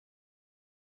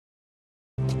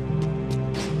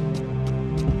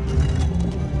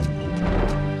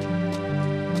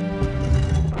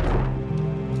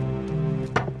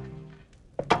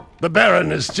The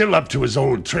Baron is still up to his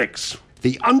old tricks.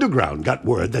 The Underground got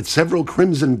word that several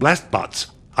Crimson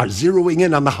Blastbots are zeroing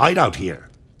in on the hideout here.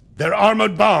 They're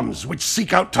armored bombs which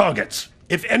seek out targets.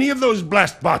 If any of those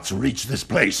Blastbots reach this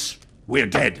place, we're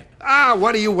dead.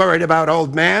 What are you worried about,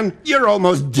 old man? You're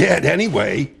almost dead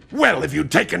anyway. Well, if you'd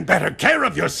taken better care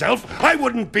of yourself, I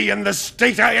wouldn't be in the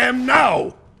state I am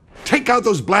now. Take out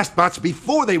those Blastbots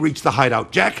before they reach the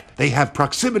hideout, Jack. They have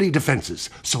proximity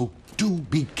defenses, so do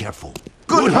be careful.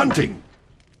 Good hunting!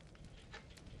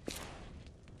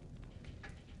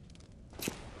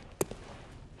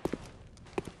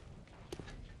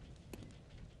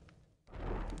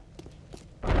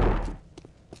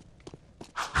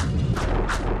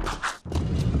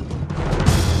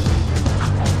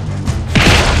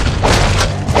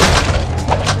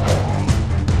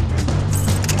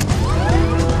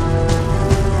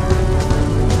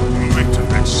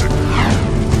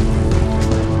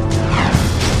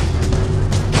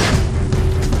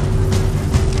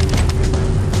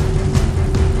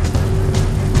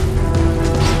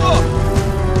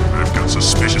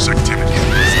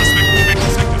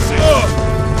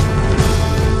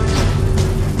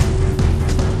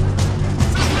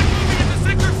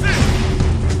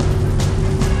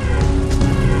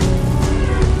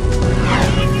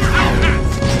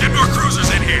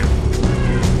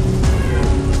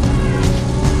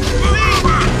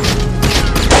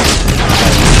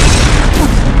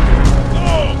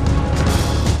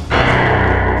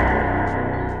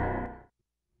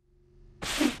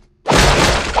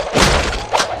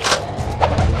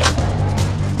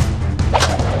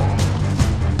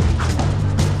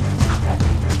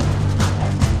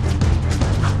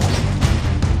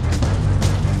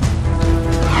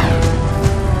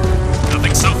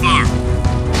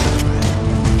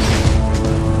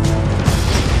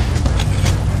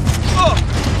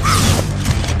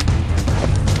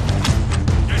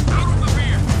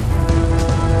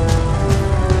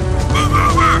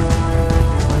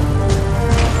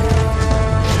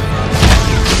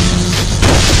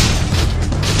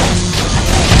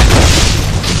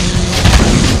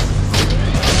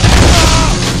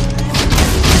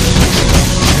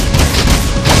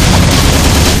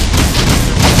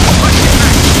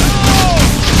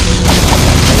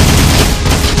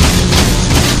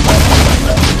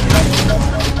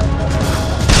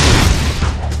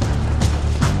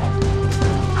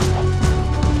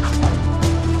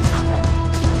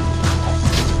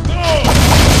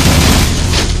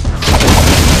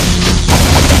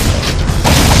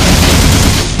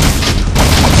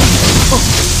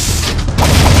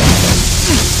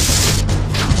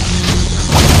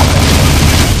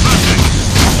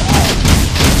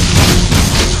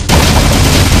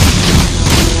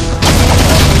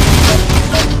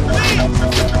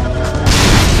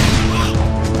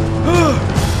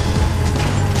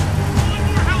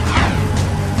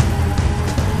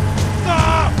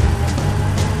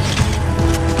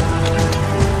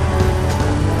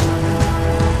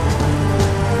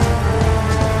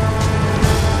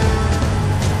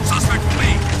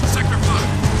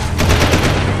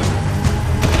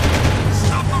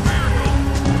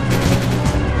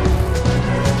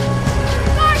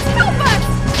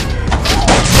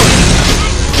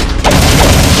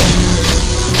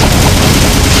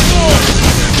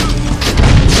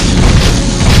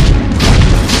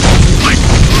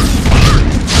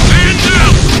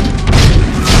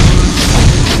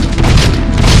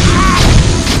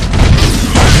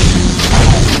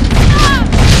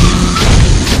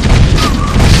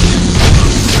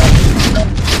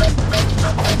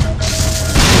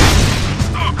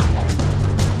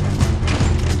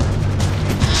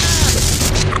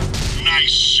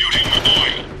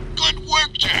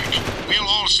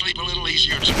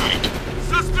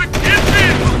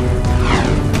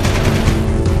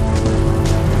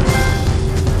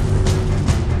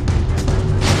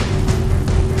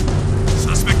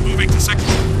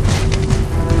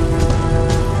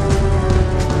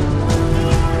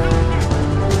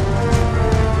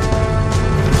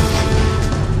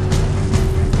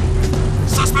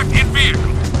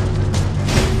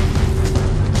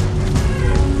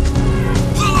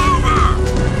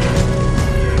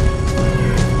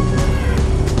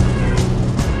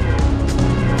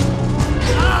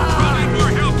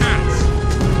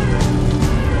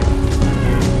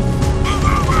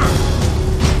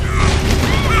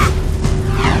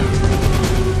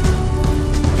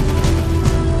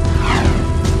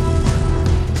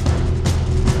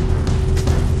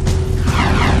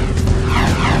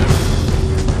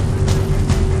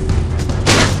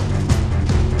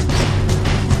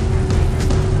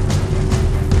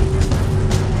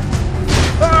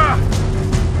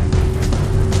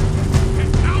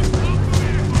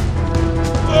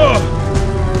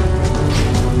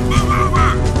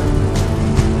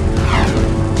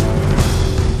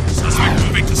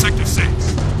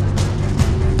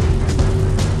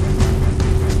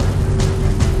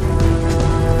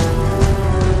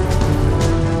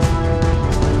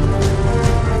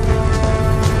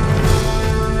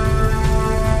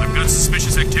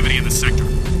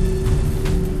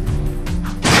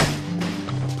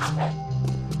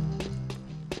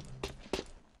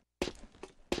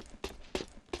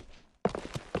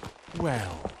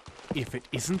 if it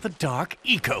isn't the Dark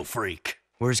Eco Freak.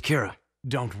 Where's Kira?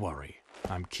 Don't worry,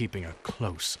 I'm keeping a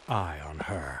close eye on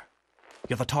her.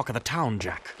 You're the talk of the town,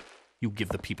 Jack. You give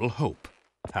the people hope.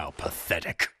 How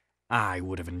pathetic. I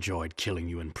would have enjoyed killing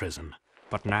you in prison.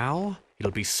 But now,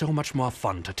 it'll be so much more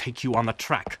fun to take you on the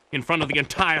track, in front of the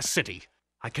entire city.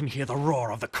 I can hear the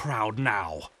roar of the crowd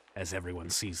now, as everyone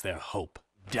sees their hope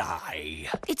die.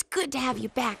 It's good to have you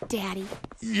back, Daddy.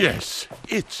 Yes,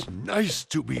 it's nice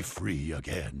to be free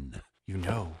again. You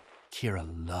know, Kira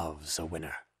loves a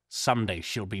winner. Someday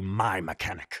she'll be my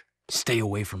mechanic. Stay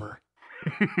away from her.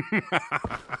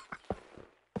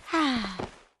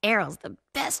 Errol's the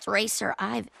best racer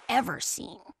I've ever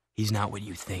seen. He's not what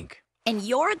you think. And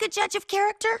you're the judge of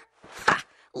character? Ha!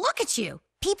 Look at you.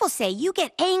 People say you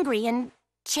get angry and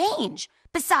change.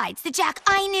 Besides, the Jack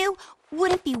I knew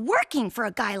wouldn't be working for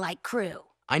a guy like Crew.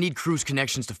 I need Crew's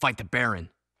connections to fight the Baron.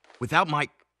 Without my...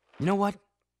 You know what?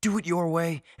 Do it your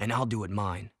way, and I'll do it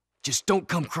mine. Just don't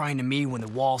come crying to me when the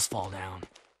walls fall down.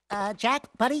 Jack,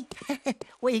 buddy?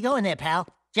 Where you going there, pal?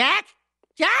 Jack?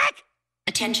 Jack?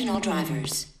 Attention all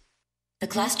drivers. The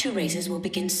Class 2 races will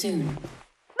begin soon.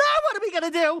 Now what are we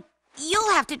gonna do?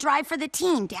 You'll have to drive for the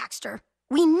team, Daxter.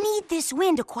 We need this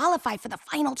win to qualify for the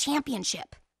final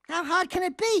championship. How hard can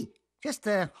it be? Just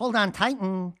hold on tight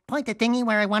and point the thingy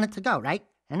where I want it to go, right?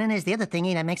 And then there's the other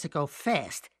thingy that makes it go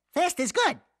fast. Fast is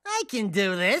good. I can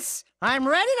do this. I'm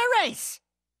ready to race.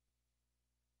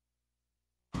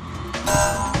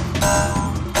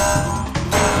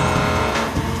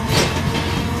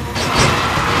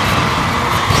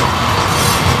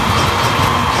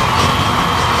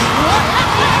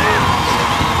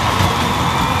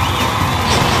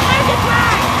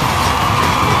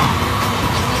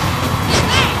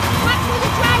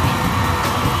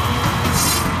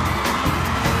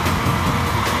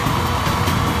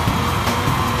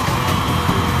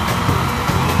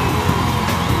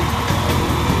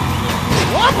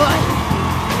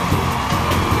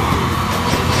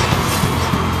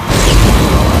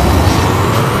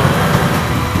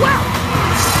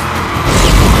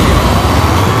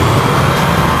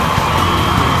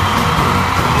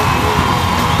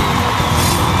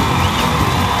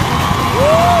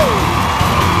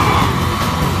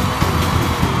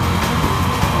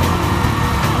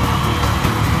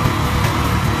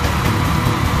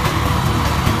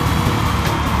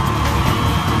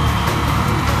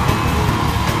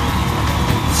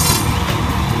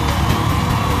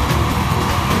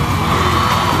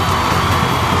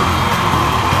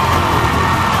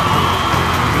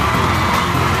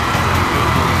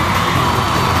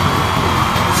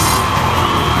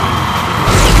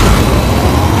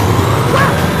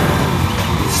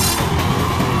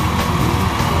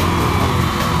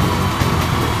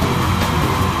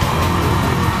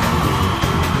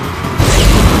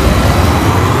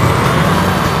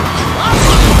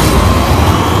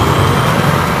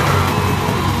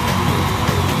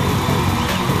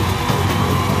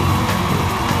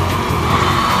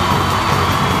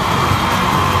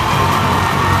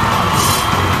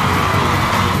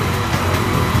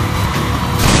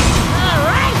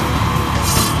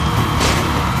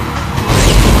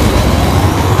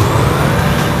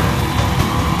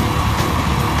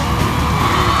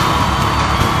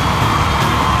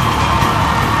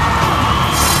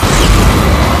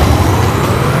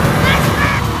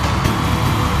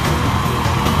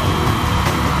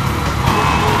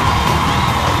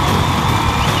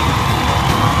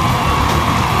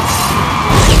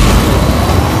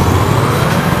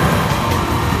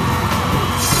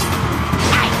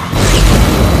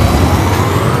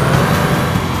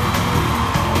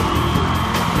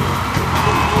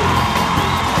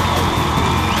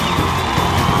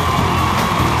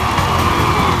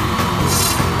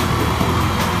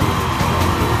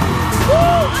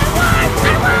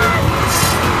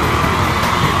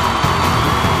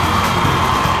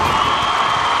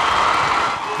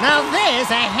 Now there's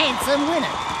a handsome winner.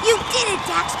 You did it,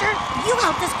 Daxter. You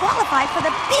helped us qualify for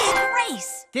the big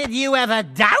race. Did you ever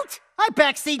doubt? I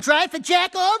backseat drive for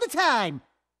Jack all the time.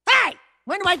 Hey,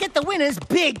 when do I get the winner's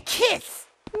big kiss?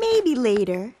 Maybe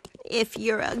later, if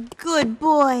you're a good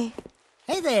boy.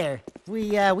 Hey there.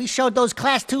 We showed those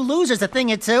Class 2 losers a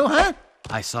thing or two, huh?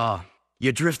 I saw.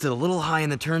 You drifted a little high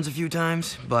in the turns a few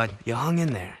times, but you hung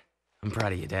in there. I'm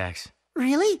proud of you, Dax.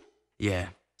 Really? Yeah,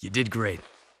 you did great.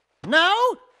 No,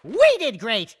 we did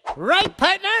great. Right,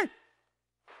 partner?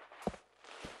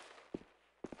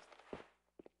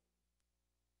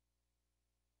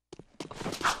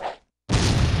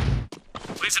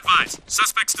 Please advise.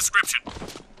 Suspect's description.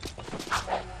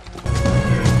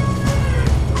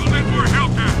 Call in for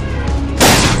Hellcat.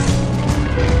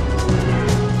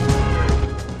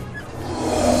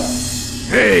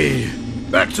 Hey,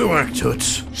 back to work,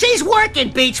 Toots. She's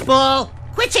working, Beach Ball.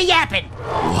 Quit your yapping.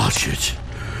 Watch it,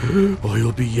 or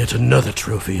you'll be yet another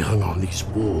trophy hung on these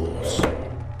walls.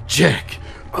 Jack,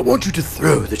 I want you to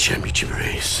throw the championship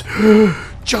race.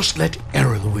 Just let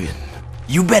Errol win.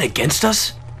 You bet against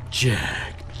us?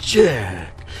 Jack,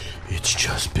 it's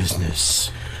just business.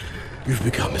 You've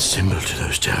become a symbol to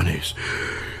those townies.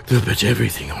 They'll bet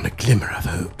everything on a glimmer of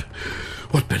hope.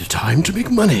 What better time to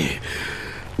make money?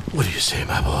 What do you say,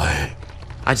 my boy?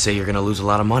 I'd say you're gonna lose a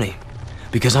lot of money.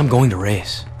 Because I'm going to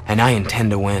race, and I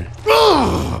intend to win.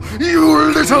 Oh,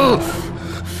 you little...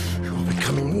 You're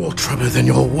becoming more trouble than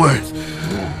you're worth.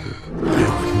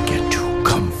 I wouldn't get too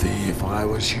comfy if I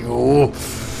was you.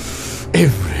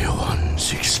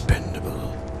 Everyone's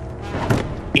expendable.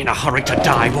 In a hurry to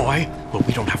die, boy? Well,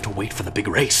 we don't have to wait for the big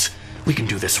race. We can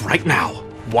do this right now.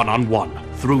 One-on-one,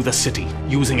 through the city,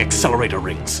 using accelerator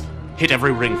rings. Hit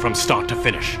every ring from start to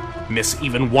finish. Miss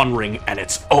even one ring and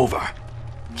it's over.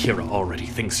 Kira already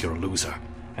thinks you're a loser,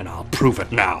 and I'll prove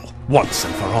it now, once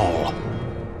and for all.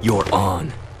 You're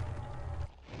on.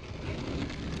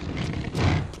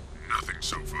 Nothing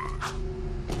so far.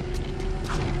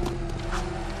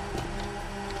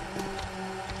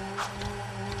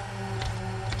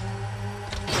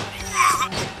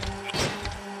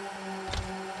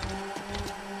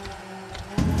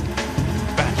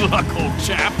 Bad luck, old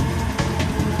chap.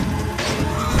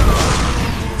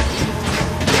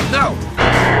 No!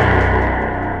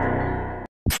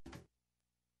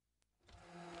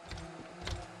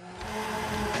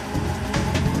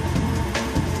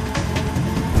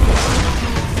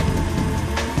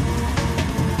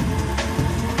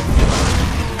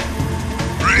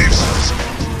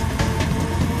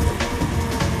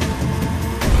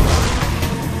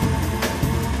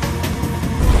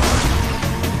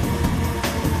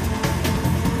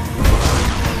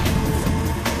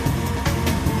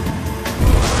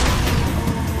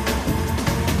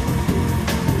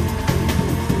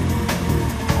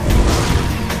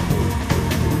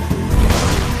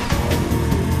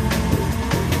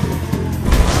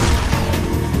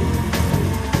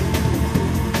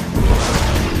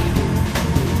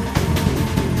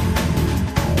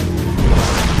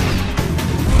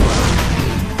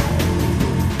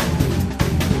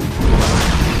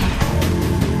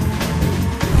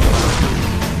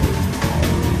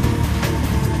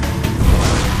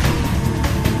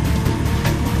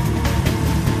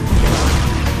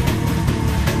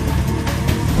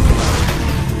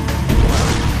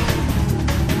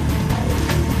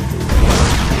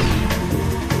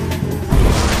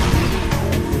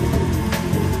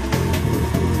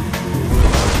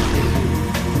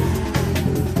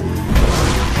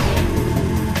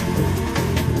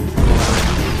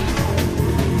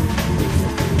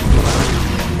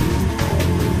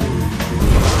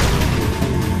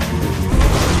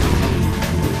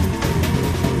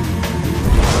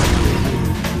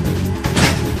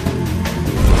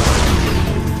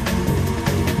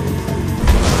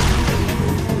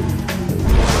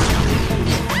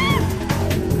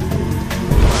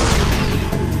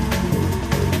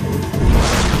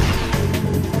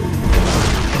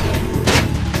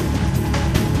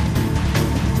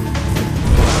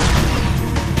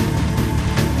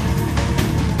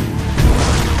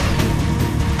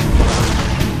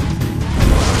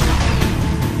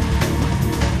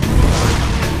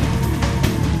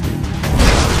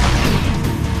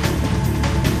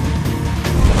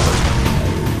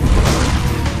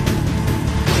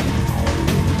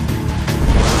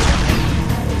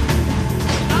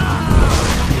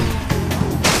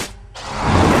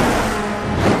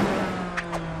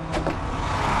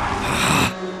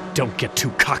 Don't get too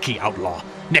cocky, outlaw.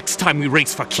 Next time we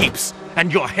race for keeps,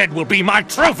 and your head will be my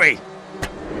trophy!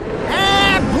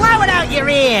 Blow it out your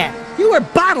ear! You were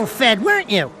bottle-fed,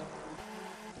 weren't you?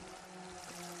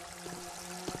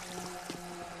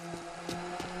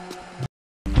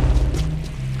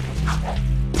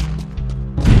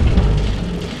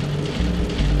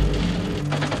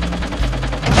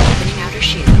 Opening outer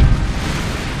shield.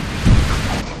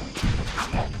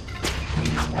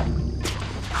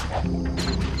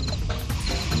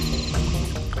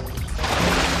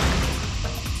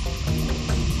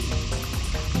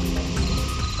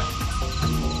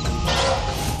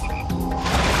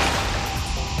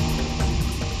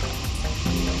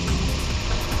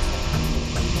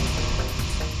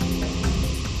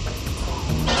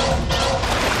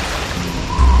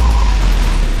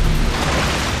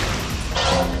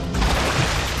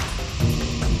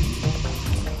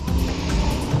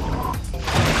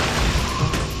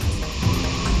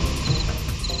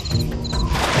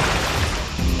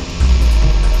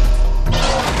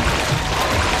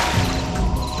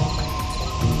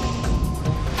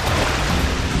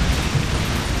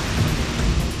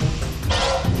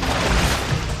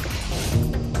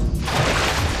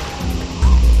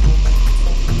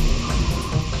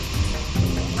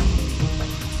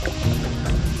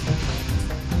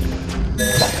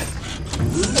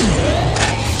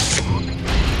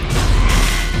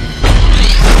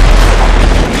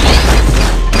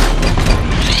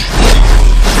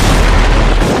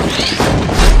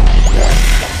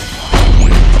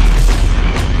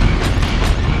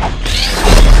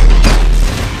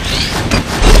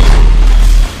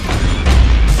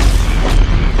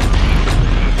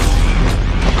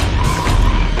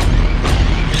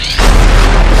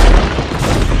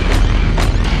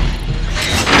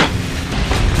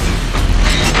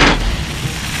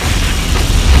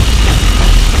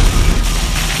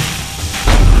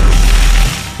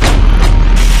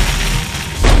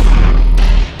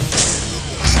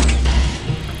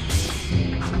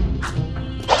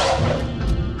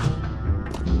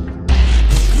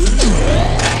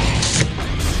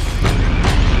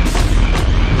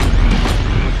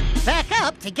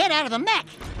 out of the mech.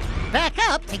 Back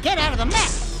up to get out of the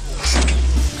mech.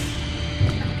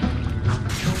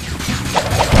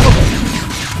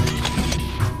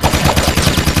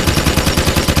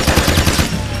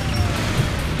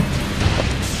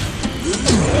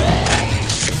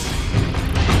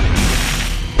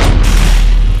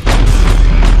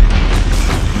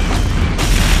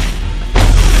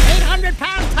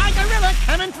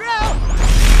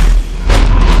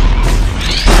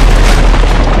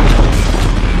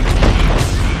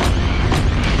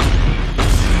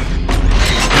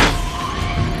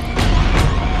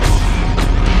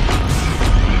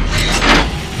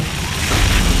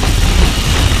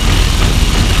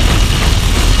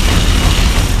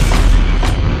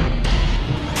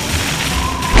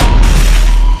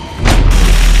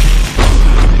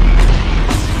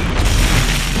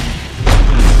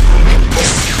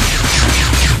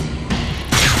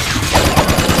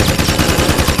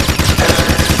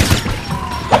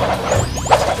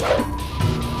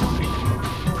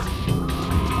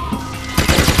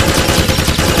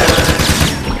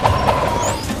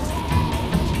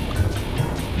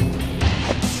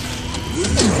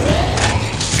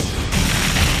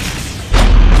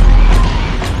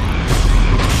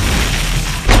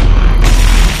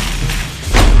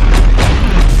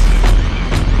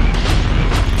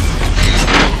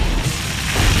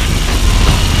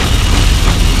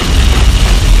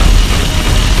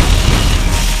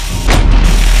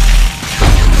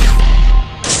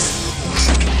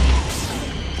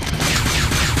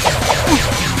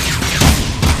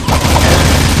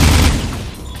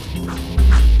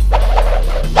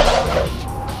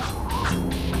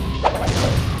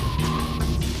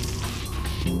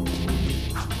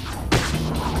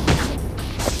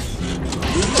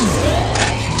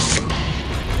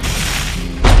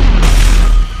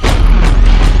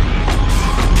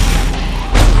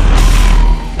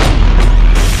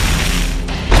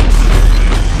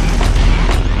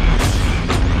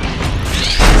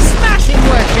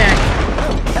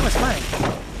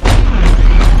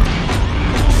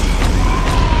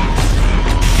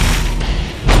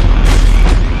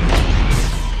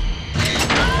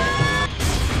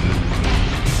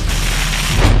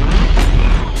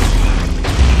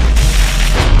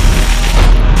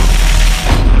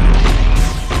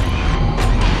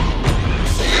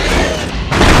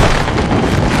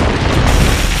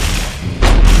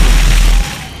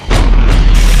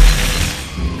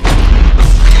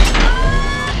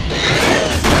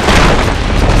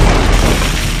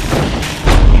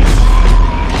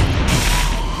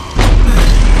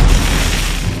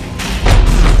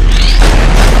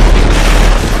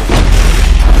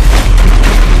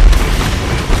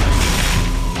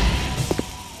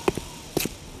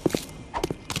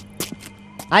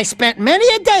 I spent many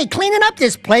a day cleaning up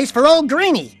this place for old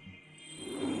Greenie.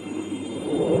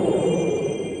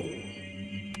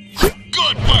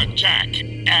 Good work, Jack.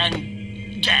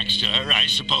 And Daxter, I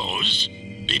suppose.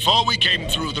 Before we came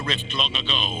through the rift long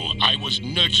ago, I was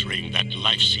nurturing that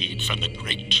life seed from the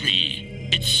great tree.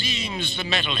 It seems the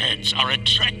metalheads are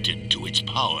attracted to its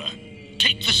power.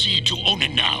 Take the seed to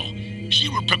Onin now. She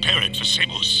will prepare it for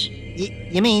Seamus.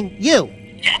 You mean you?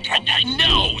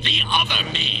 No, the other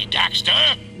me,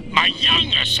 Daxter. My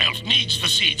younger self needs the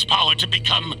seed's power to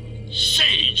become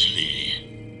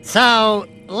sagely. So,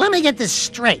 let me get this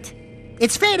straight.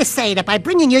 It's fair to say that by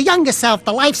bringing your younger self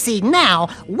the life seed now,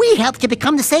 we helped you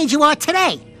become the sage you are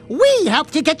today. We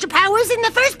helped you get your powers in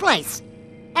the first place.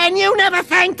 And you never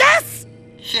thanked us?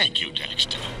 Thank you,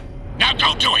 Daxter. Now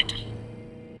go do it!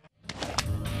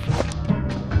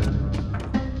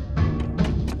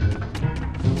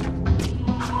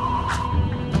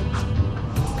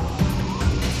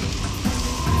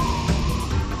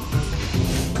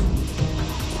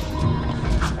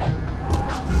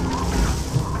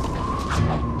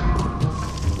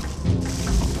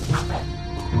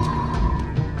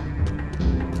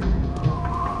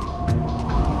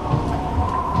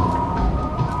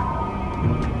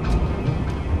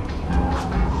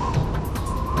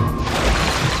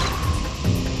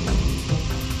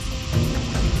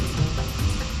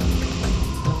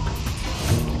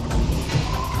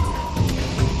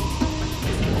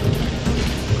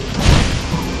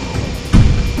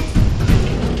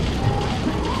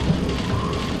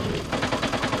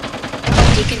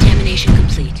 Decontamination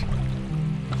complete.